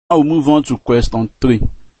I'll move on to question 3.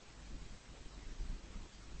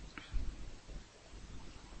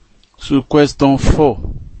 So question 4.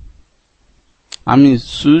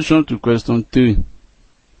 Solution to question 3.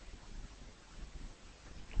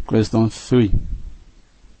 Question 3.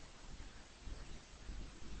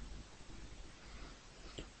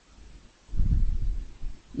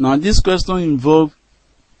 Now this question involves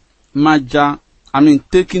merger,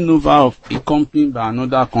 taking over of a company by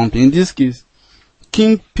another company. In this case,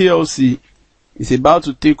 King PLC is about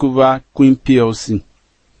to take over Queen PLC.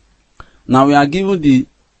 Now we are given the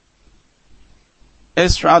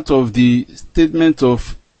extract of the statement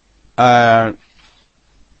of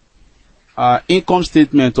income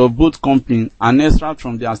statement of both companies and extract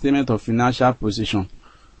from their statement of financial position.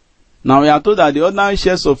 Now we are told that the ordinary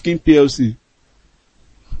shares of King PLC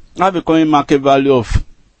have a current market value of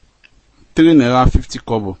 3 naira 50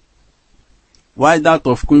 kobo, while that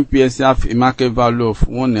of Queen PLC have a market value of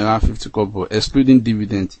 1 naira 50 kobo, excluding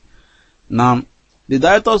dividend. Now, the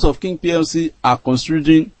directors of King PLC are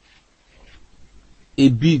considering a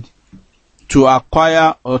bid to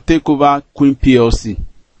acquire or take over Queen PLC.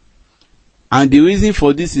 And the reason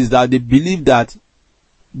for this is that they believe that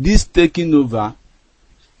this taking over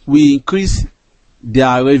will increase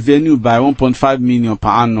their revenue by 1.5 million per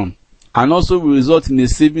annum, and also will result in a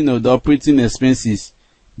saving of the operating expenses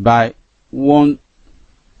by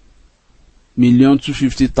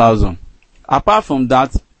 1,250,000. Apart from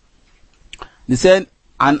that, they said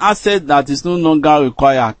an asset that is no longer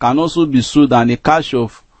required can also be sold and a cash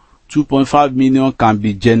of 2.5 million can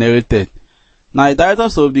be generated. Now, the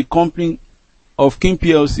directors of the company of King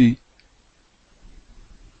PLC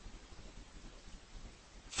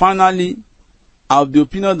finally have the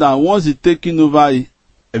opinion that once the taking over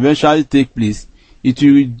eventually take place, it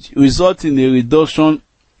will result in a reduction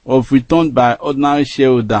of return by ordinary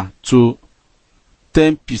shareholder to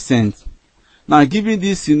 10%. Now, given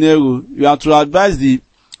this scenario, we have to advise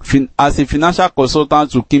as a financial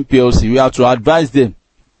consultant to King PLC, we have to advise them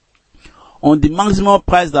on the maximum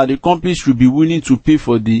price that the company should be willing to pay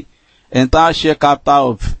for the entire share capital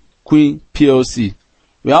of Queen PLC.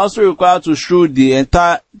 We are also required to show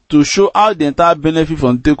how the entire benefit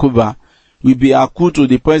from takeover will be accrued to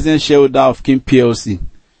the present shareholder of King PLC,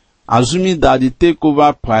 assuming that the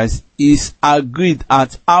takeover price is agreed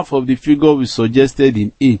at half of the figure we suggested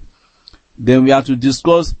in A. Then we have to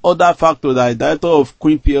discuss other factors that the director of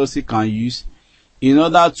Queen PLC can use in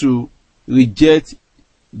order to reject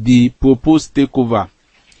the proposed takeover.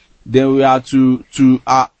 Then we have to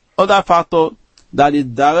other factors that the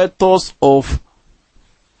directors of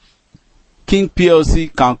King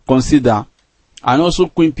PLC can consider, and also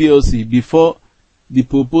Queen PLC, before the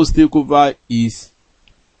proposed takeover is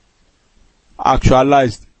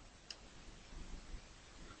actualized.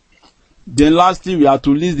 Then lastly, we have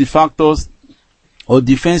to list the factors or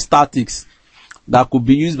defense tactics that could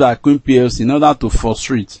be used by Queen PLC in order to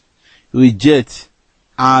frustrate, reject,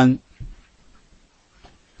 and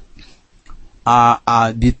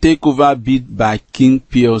the takeover bid by King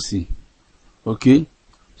PLC. Okay.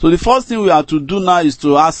 So the first thing we have to do now is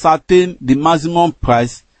to ascertain the maximum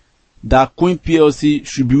price that Queen PLC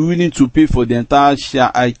should be willing to pay for the entire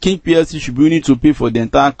share. King PLC should be willing to pay for the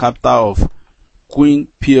entire capital of Queen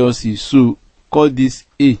PLC. So call this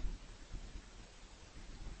A.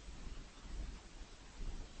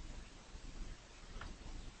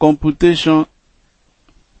 Computation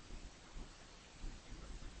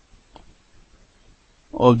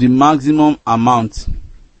of the maximum amount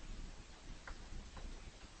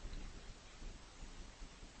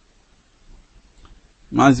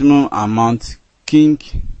King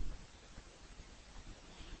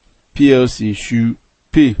PLC should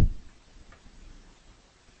pay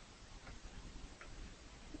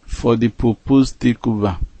for the proposed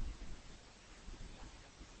takeover.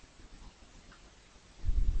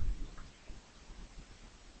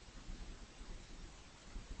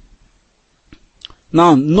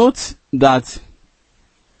 Now note that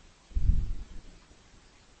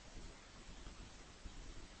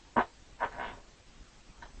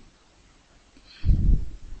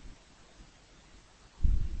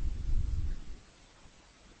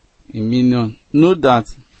note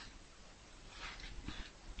that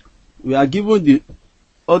we are given the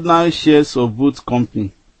ordinary shares of both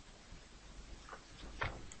companies.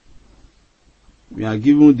 We are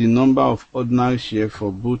given the number of ordinary shares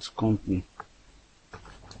for both companies.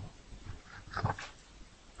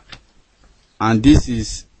 And this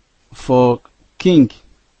is for King.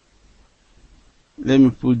 Let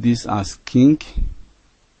me put this as King.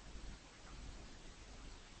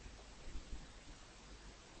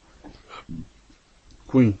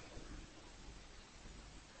 Queen.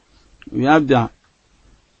 We have the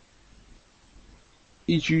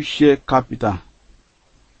issue share capital.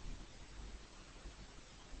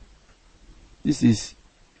 This is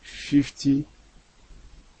 50.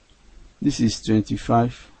 This is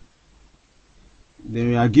 25. Then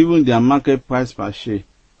we are given their market price per share.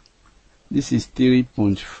 This is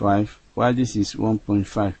 3.5, while this is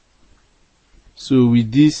 1.5. So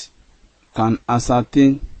with this, can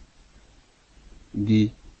ascertain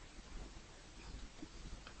the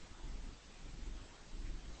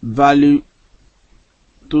value,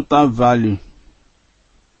 total value,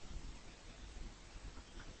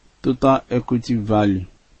 total equity value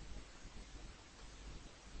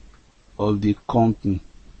of the company.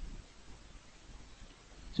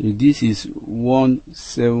 So this is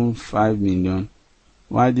 175 million,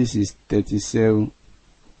 while this is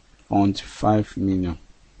 37.5 million.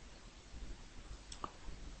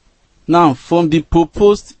 Now, from the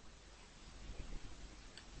proposed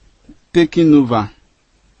taking over,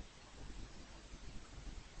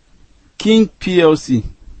 King PLC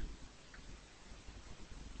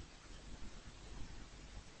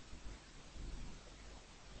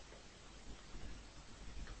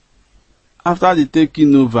after the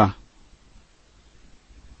taking over,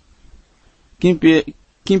 King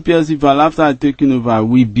PLC value after the taking over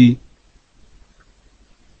will be,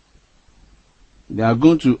 they are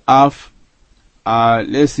going to have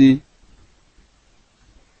let's see,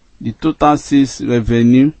 the total sales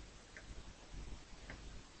revenue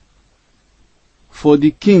for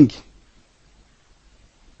the King.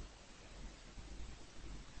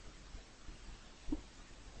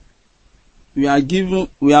 We are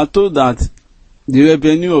told that the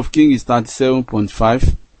revenue of King is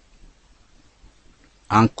 37.5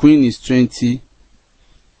 and Queen is 20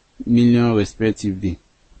 million respectively.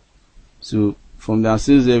 So from their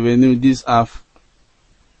sales revenue, this half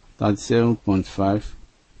 37.5,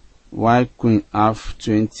 while Queen half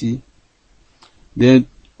 20. Then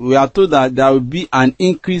we are told that there will be an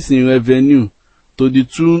increase in revenue to the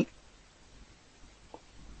tune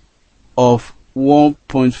of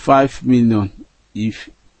 1.5 million if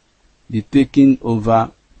the taking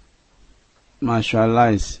over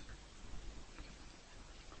materialize.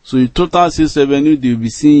 So the total sales revenue they will be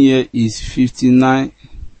seeing here is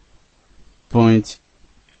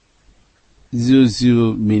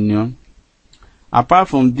 59.00 million. Apart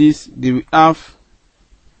from this, they will have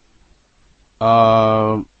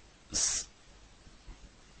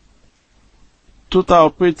total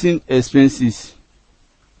operating expenses.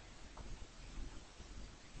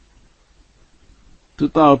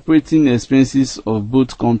 Total operating expenses of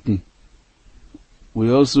both companies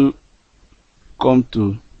will also come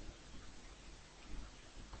to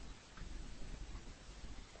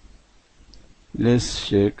let's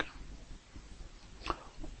check.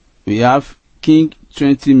 We have King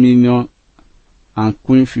 20 million and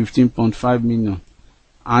Queen 15.5 million,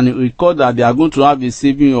 and record that they are going to have a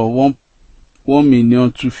saving of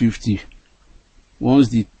 1,250,000 once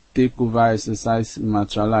the takeover exercise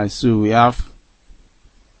materialize. So we have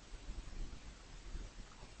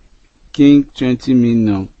King 20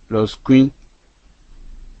 million plus Queen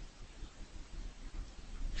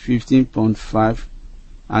 15.5,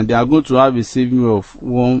 and they are going to have a saving of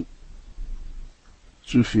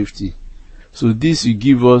 1,250,000. So this will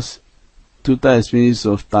give us total expenses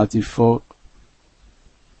of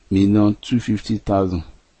 34,250,000.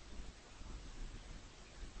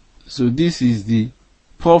 So this is the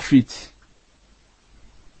profit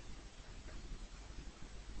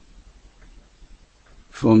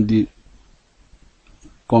from the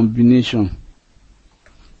combination.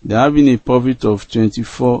 They are having a profit of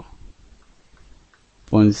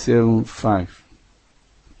 24.75.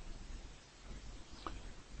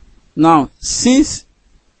 Now, since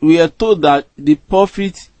we are told that the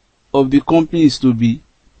profit of the company is to be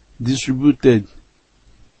distributed,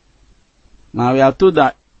 now we are told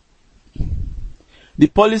that the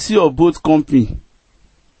policy of both companies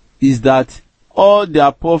is that all their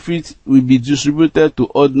profit will be distributed to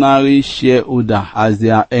ordinary shareholder as they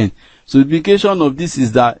are earned. So the implication of this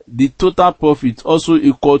is that the total profit also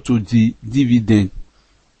equal to the dividend.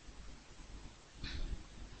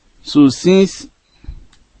 So since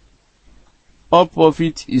all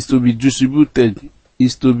profit is to be distributed,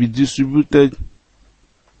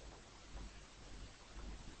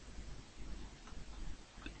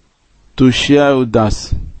 to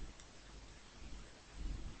shareholders,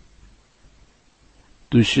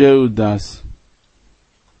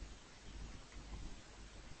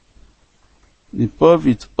 the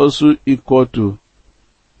profit also equal to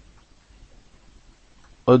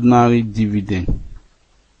ordinary dividend,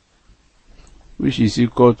 which is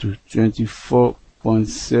equal to 24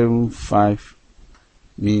 22.75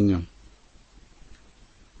 million.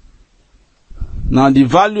 Now the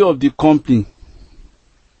value of the company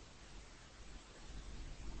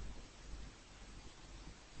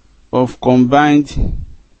of combined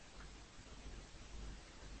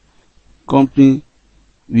company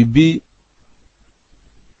will be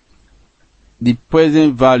the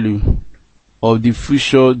present value of the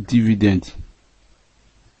future dividend.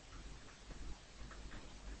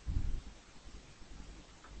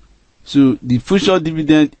 So the future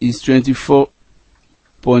dividend is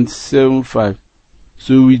 24.75.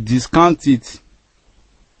 So we discount it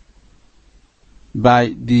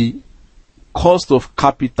by the cost of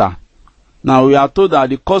capital. Now we are told that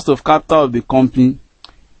the cost of capital of the company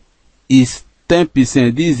is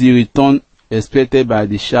 10%. This is the return expected by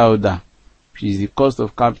the shareholder, which is the cost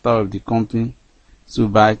of capital of the company. So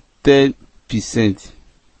by 10%.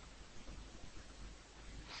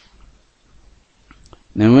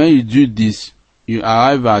 Then when you do this, you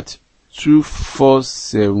arrive at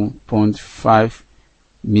 247.5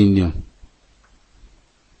 million.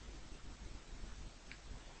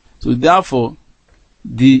 So therefore,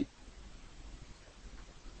 the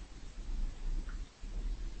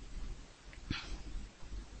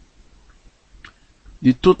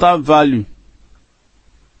total value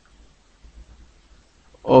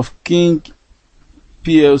of King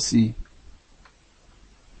PLC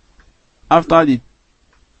after the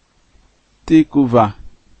takeover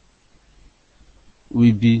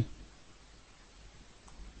will be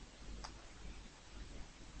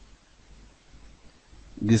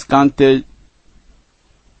discounted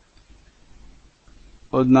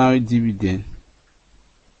ordinary dividend,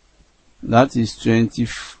 that is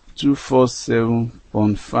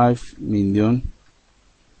 247.5 million.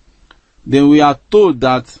 Then we are told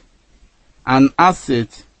that an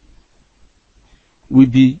asset will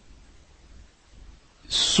be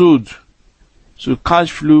sold, so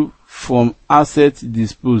cash flow from asset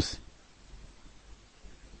disposed.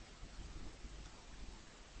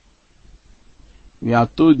 We are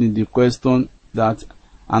told in the question that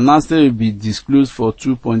an asset will be disclosed for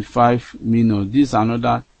 2.5 million. This is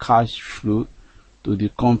another cash flow to the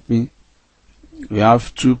company. We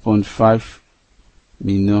have 2.5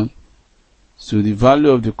 million. So the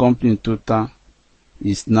value of the company in total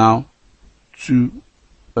is now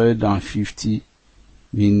 250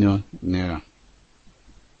 million naira.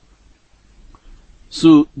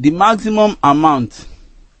 So the maximum amount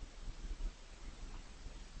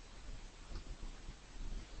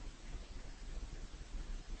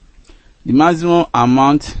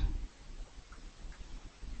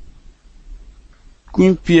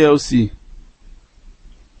Queen PLC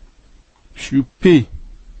should pay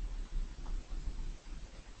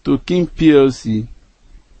to King PLC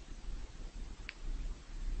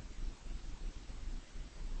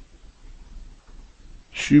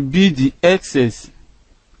should be the excess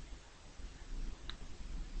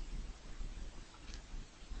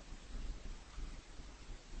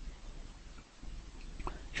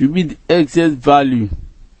value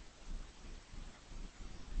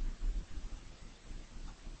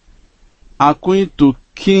according to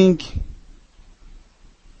King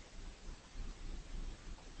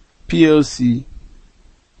PLC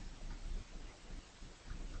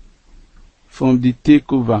from the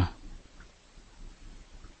takeover,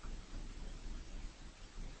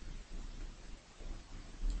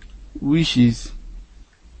 which is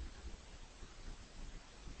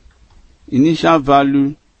initial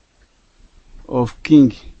value of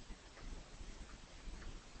King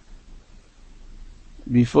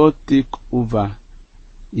before takeover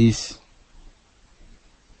is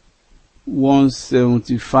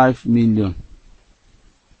 175 million.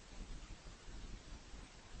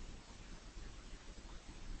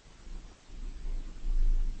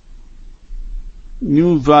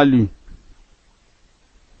 New value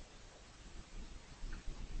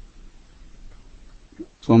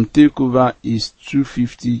from takeover is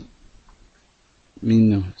 250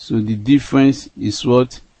 million. So the difference is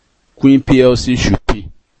what Queen PLC should pay,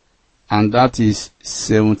 and that is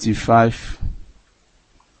 75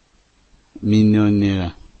 million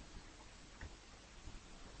naira.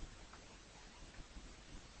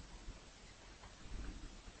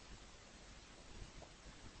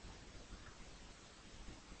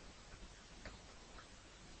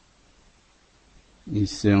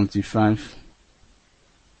 Is 75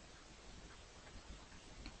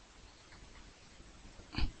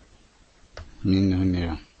 million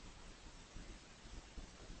naira.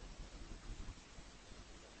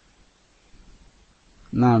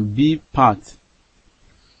 Now B part.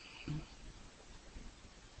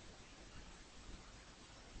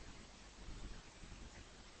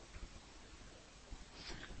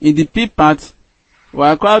 In the P part, we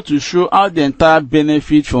are required to show how the entire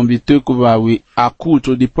benefit from the takeover will accrue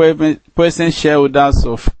to the present shareholders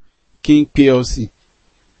of King PLC,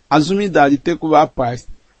 assuming that the takeover price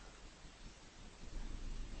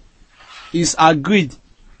is agreed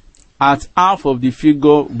at half of the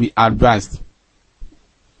figure we advised.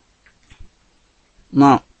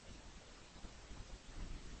 Now,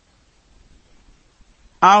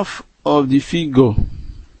 half of the figure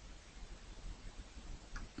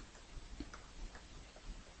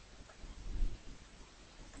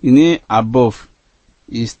in A above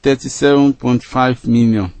is 37.5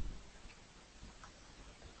 million.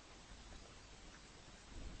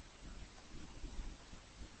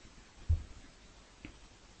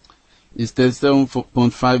 Is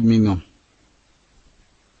 37.5 million.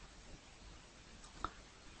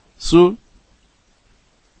 So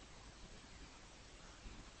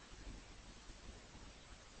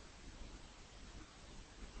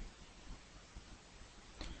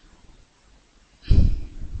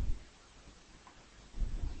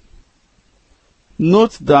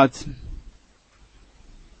note that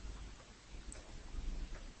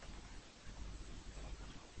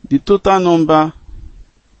the total number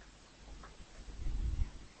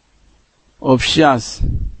of shares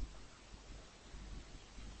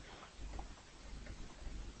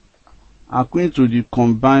according to the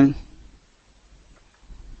combined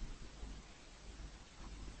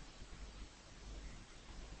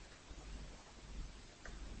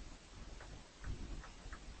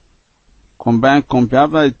company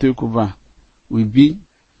after the takeover will be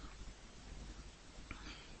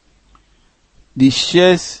the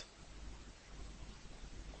shares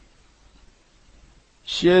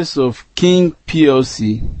of King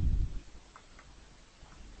PLC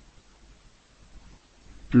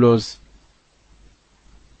plus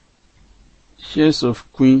shares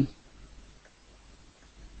of Queen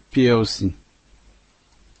PLC.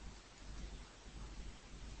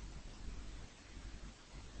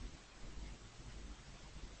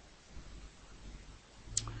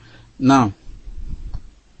 Now,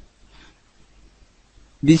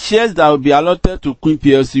 the shares that will be allotted to Queen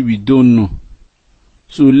PLC we don't know.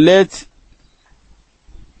 So let's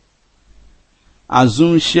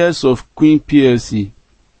assume shares of Queen PLC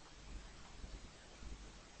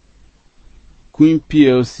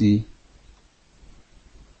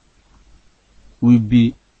will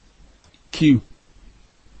be Q.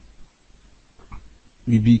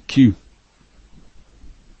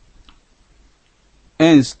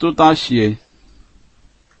 Hence, total share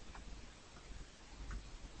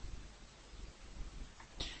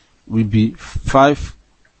will be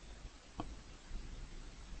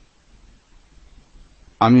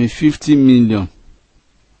 50 million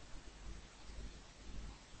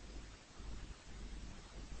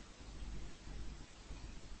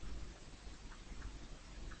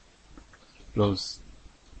plus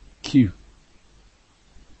Q.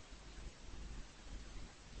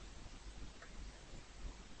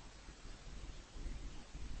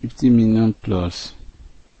 $50 million plus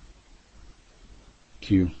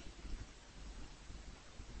Q.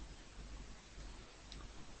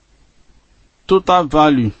 Total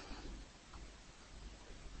value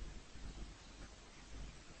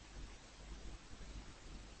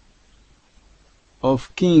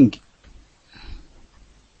of King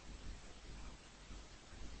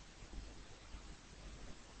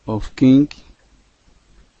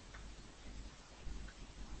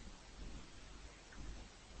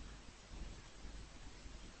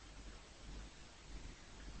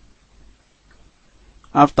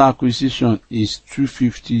after acquisition is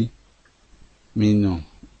 250 million.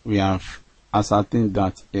 We have ascertained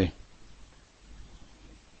that here.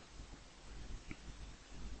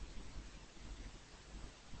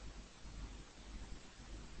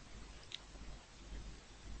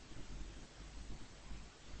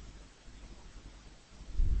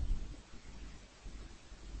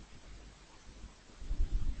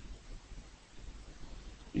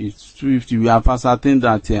 It's 250. We have ascertained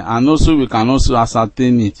that here, and also we can also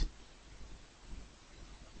ascertain it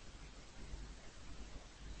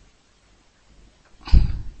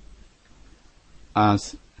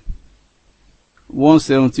as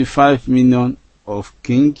 175 million of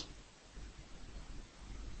King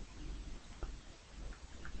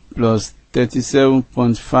plus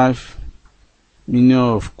 37.5 million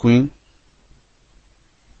of Queen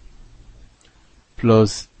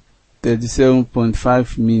plus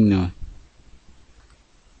 37.5 million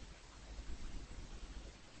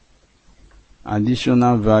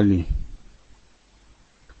additional value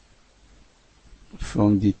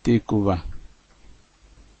from the takeover.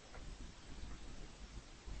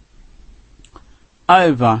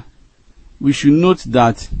 However, we should note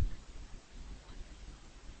that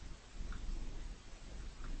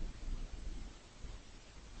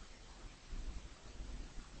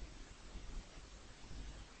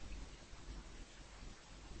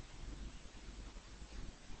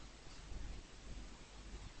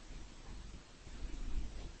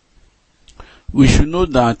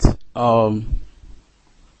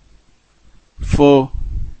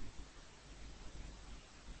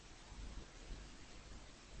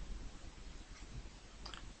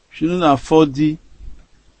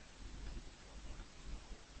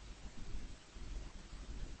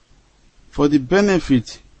for the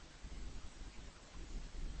benefit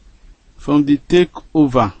from the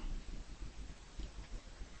takeover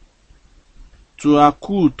to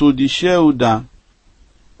accrue to the shareholder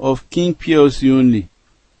of King PLC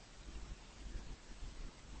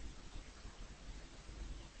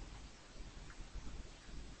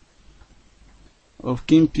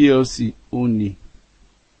only,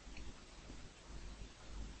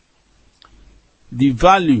 the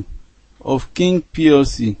value of King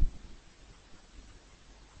PLC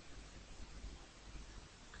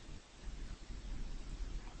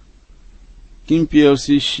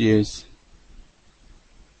shares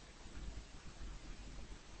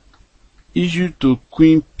issued to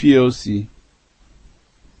Queen PLC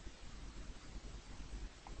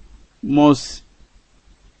must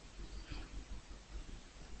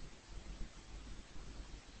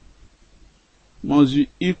be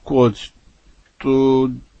equal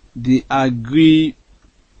to the agreed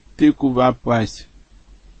takeover price.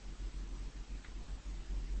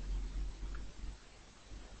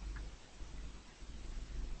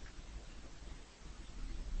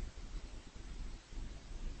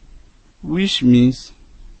 Which means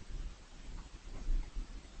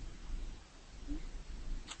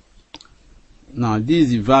now this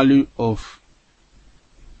is the value of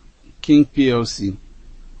King PLC.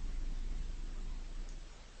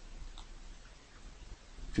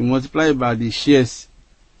 If you multiply it by the shares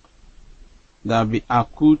that be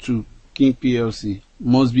accrued to King PLC,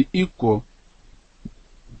 must be equal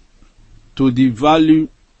to the value,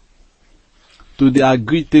 to the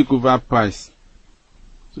agreed takeover price.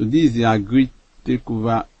 So this is the agreed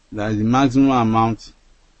takeover, that is the maximum amount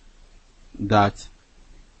that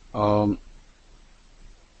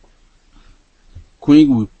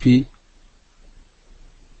Queen will pay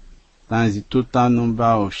times the total number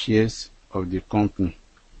of shares of the company.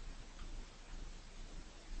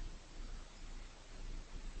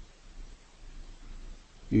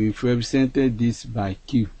 We've represented this by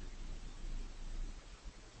Q.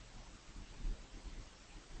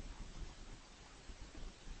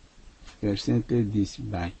 Represented this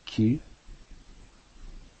by Q.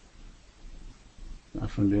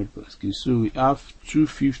 500 plus Q. So we have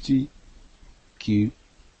 250 Q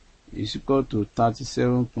is equal to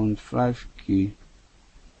 37.5 Q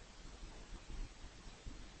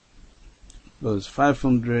plus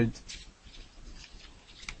 500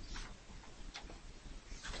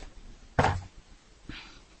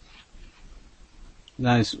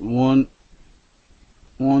 that is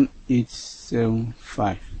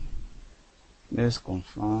 1875. Let's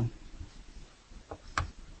confirm.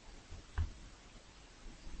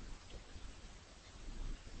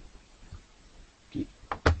 Okay.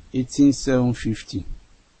 18,750.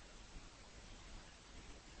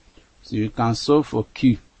 So you can solve for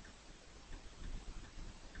Q.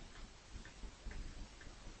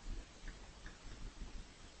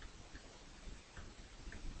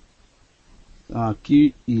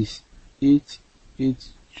 Q is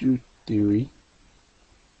 8823.5.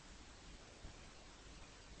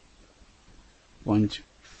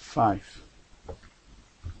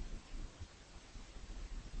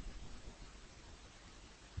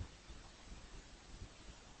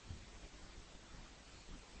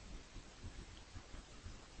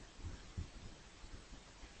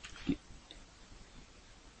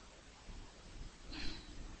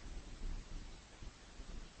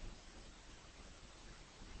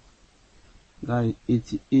 That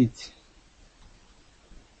is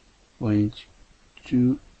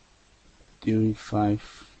 88.235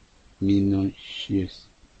 million shares.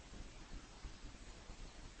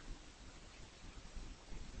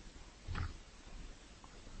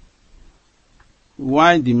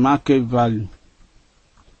 Why the market value?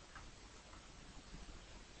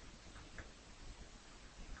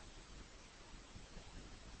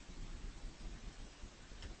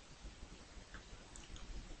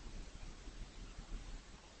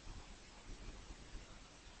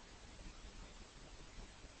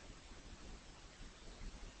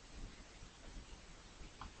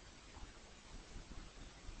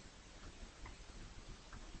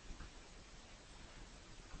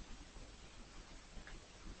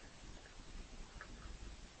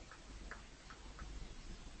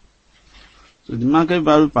 So the market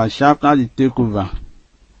value per share after the takeover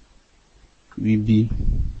will be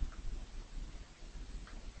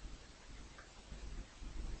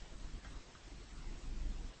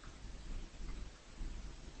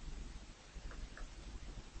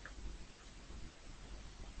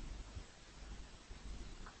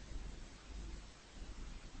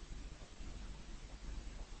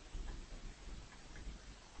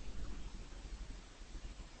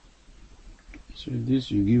so this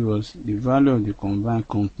will give us the value of the combined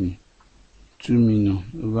company 2 million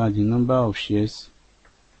over the number of shares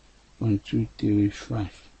 0.235,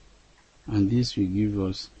 and this will give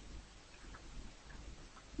us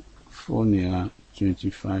 4 naira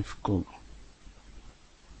 25 kobo.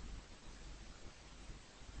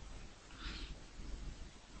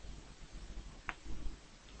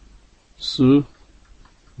 So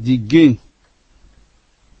the gain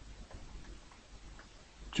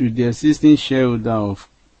to the existing shareholder of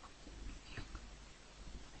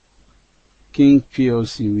King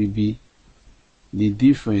PLC will be the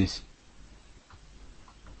difference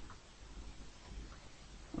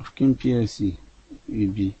of King PLC will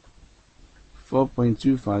be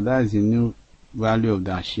 4.25, that is the new value of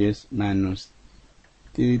their shares, minus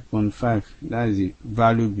 3.5, that is the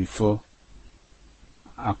value before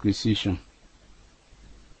acquisition.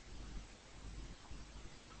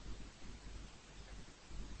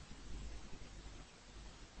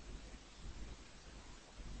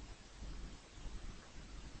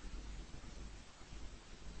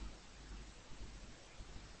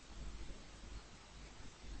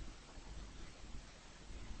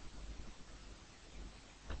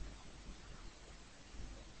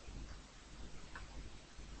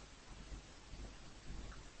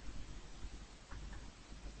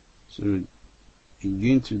 So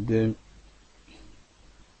again to them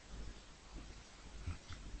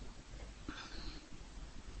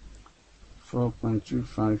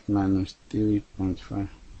 $4.25 minus 3.5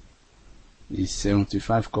 is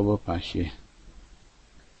 75 kobo per share.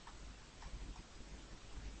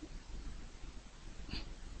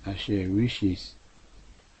 A share, which is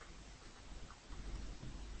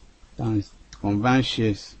times combined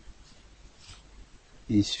shares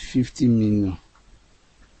is 50 million.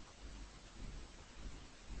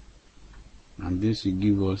 And this will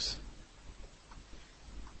give us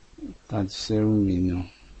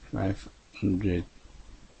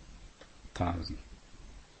 37,500,000.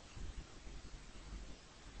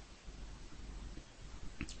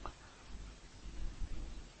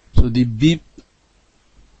 So the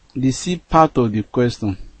C part of the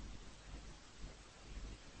question,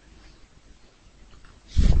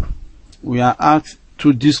 we are asked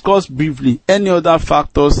to discuss briefly any other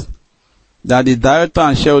factors that the director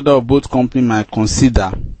and shareholder of both companies might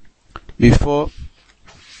consider before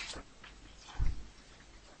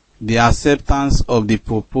the acceptance of the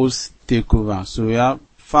proposed takeover. So we have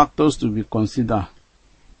factors to be considered.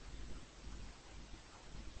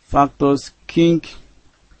 Factors: King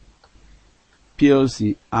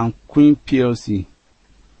PLC and Queen PLC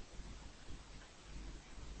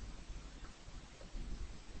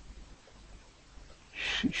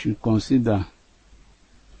should consider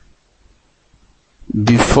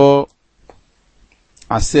before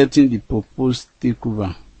accepting the proposed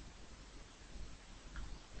takeover.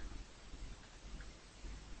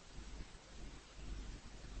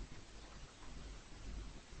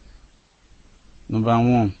 Number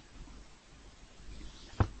one,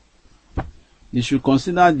 they should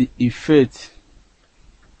consider the effect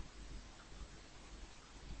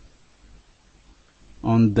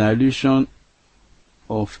on dilution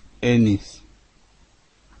of earnings.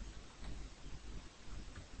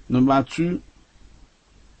 Number two,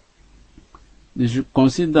 they should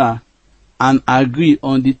consider and agree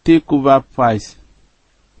on the takeover price.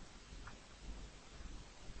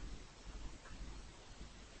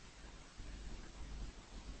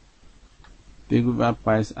 Takeover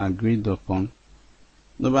price agreed upon.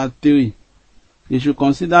 Number three, they should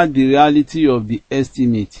consider the reality of the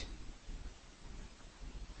estimate.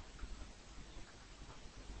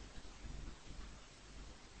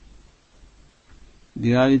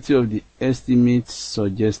 The reality of the estimate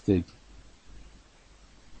suggested.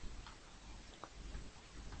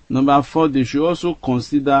 Number four, they should also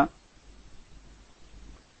consider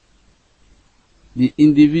the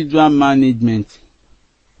individual management.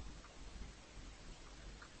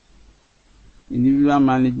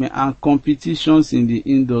 And competitions in the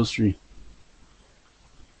industry.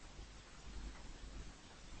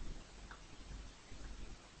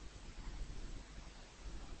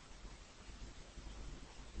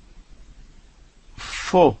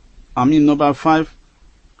 Number five,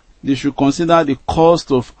 they should consider the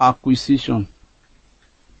cost of acquisition.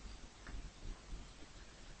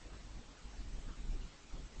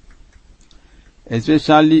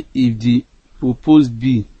 especially if the proposed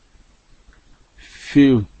bill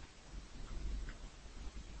fail.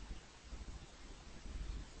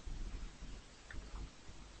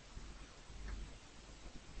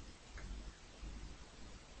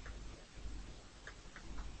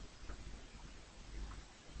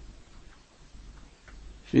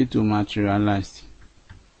 To materialize.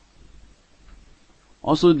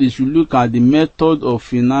 Also, they should look at the method of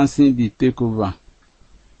financing the takeover.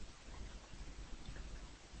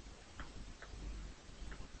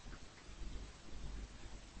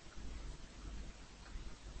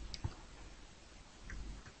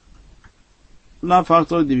 Another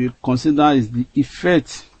factor they will consider is the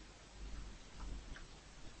effect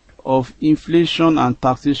of inflation and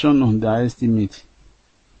taxation on their estimate.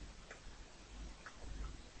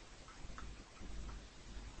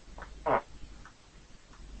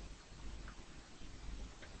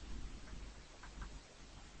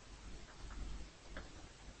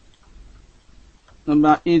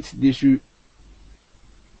 Number 8, they should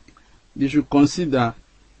consider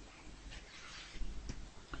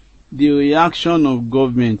the reaction of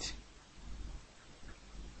government.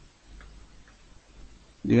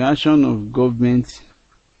 The reaction of government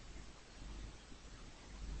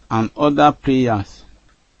and other players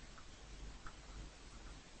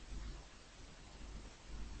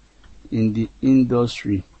in the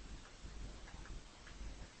industry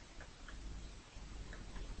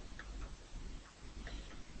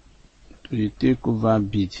to the takeover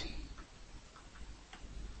bid.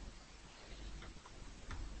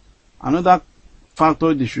 Another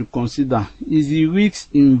factor they should consider is the risks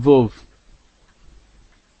involved.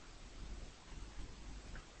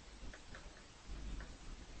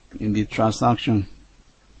 In the transaction.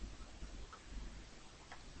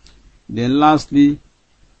 Then lastly,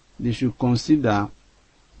 they should consider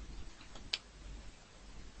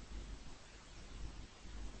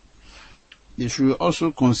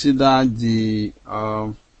also consider the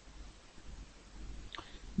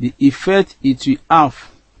effect it will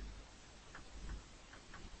have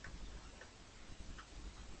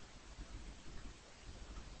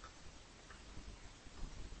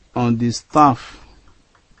on the staff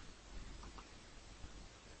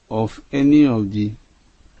of any of the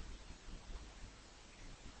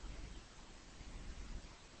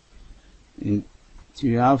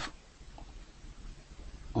you have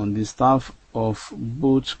on the staff of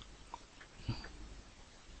both,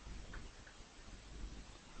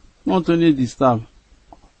 not only the staff,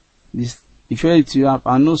 this effect you have,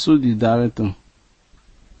 and also the director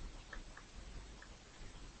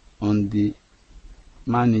on the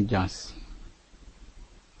managers.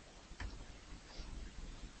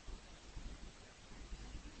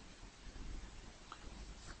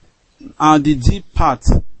 And the deep part,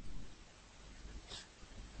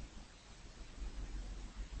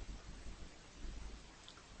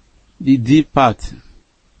 in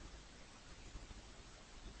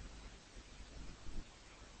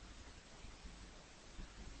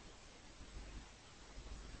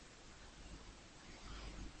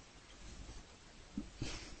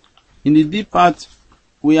the deep part,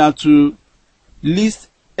 we are to list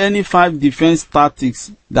any 5 defense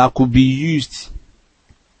tactics that could be used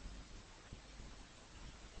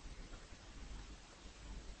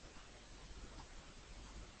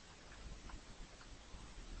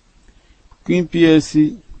Queen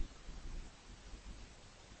PLC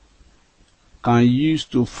can use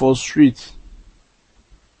to frustrate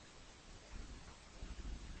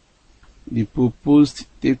the proposed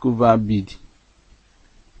takeover bid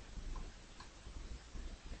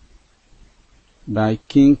by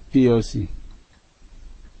King PLC.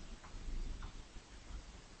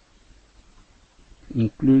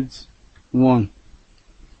 Includes 1.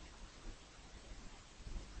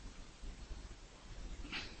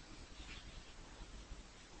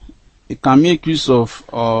 It can make use of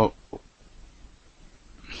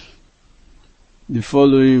the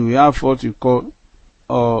following. We have what we call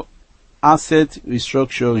asset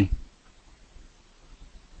restructuring.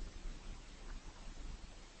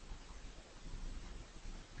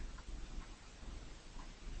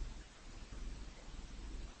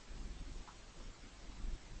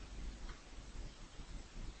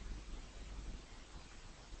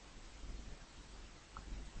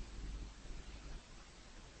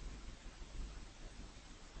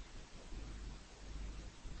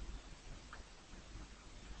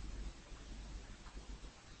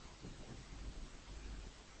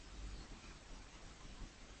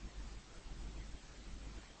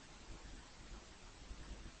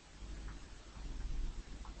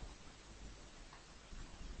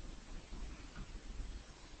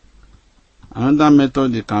 Another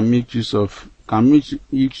method they can make use of can make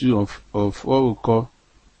use of what we call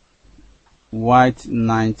white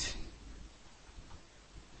knight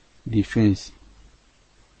defense.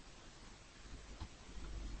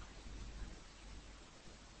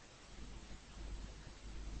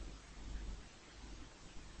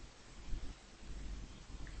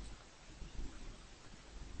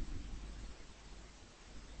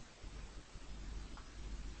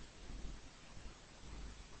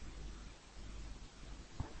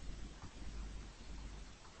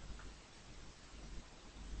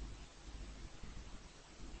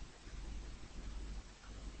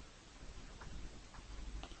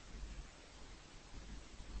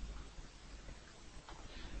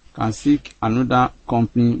 Can seek another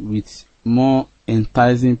company with more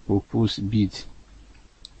enticing proposed bid.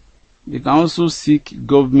 They can also seek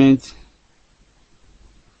government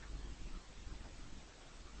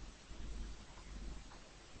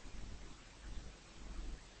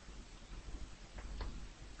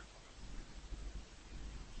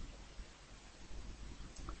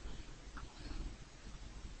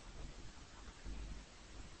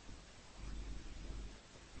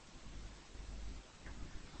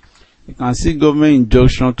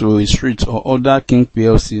injunction to restrict or order King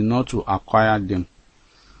PLC not to acquire them.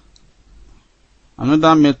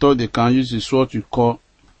 Another method they can use is what we call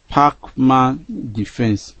Pac-Man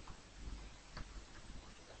defense.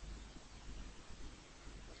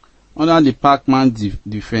 Under the Pac-Man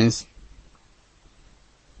defense,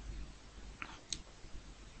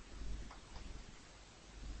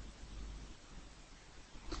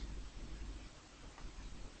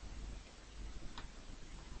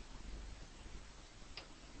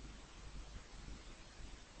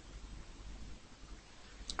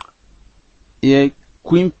 here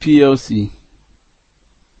Queen PLC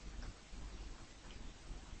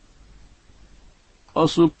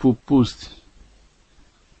also proposed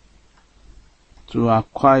to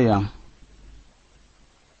acquire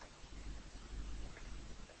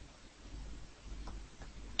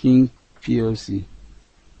King PLC.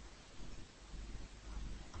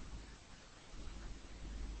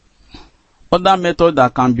 Other methods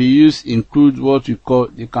that can be used include what we call,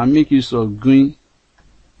 they can make use of green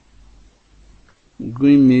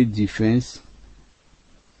made defense.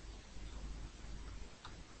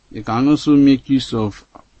 They can also make use of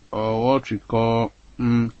what we call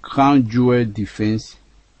crown jewel defense.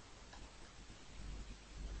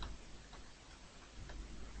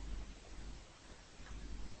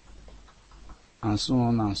 And so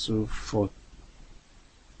on and so forth.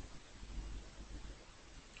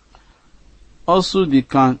 Also, they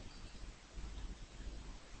can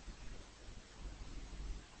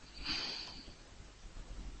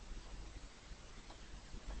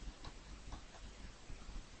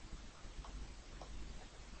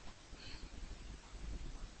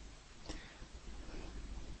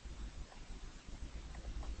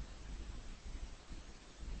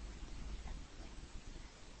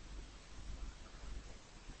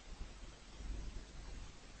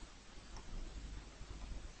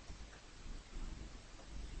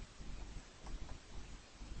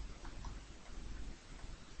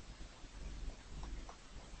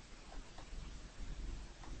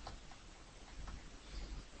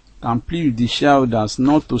plead with the shareholders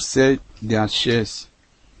not to sell their shares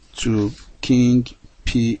to King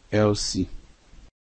PLC.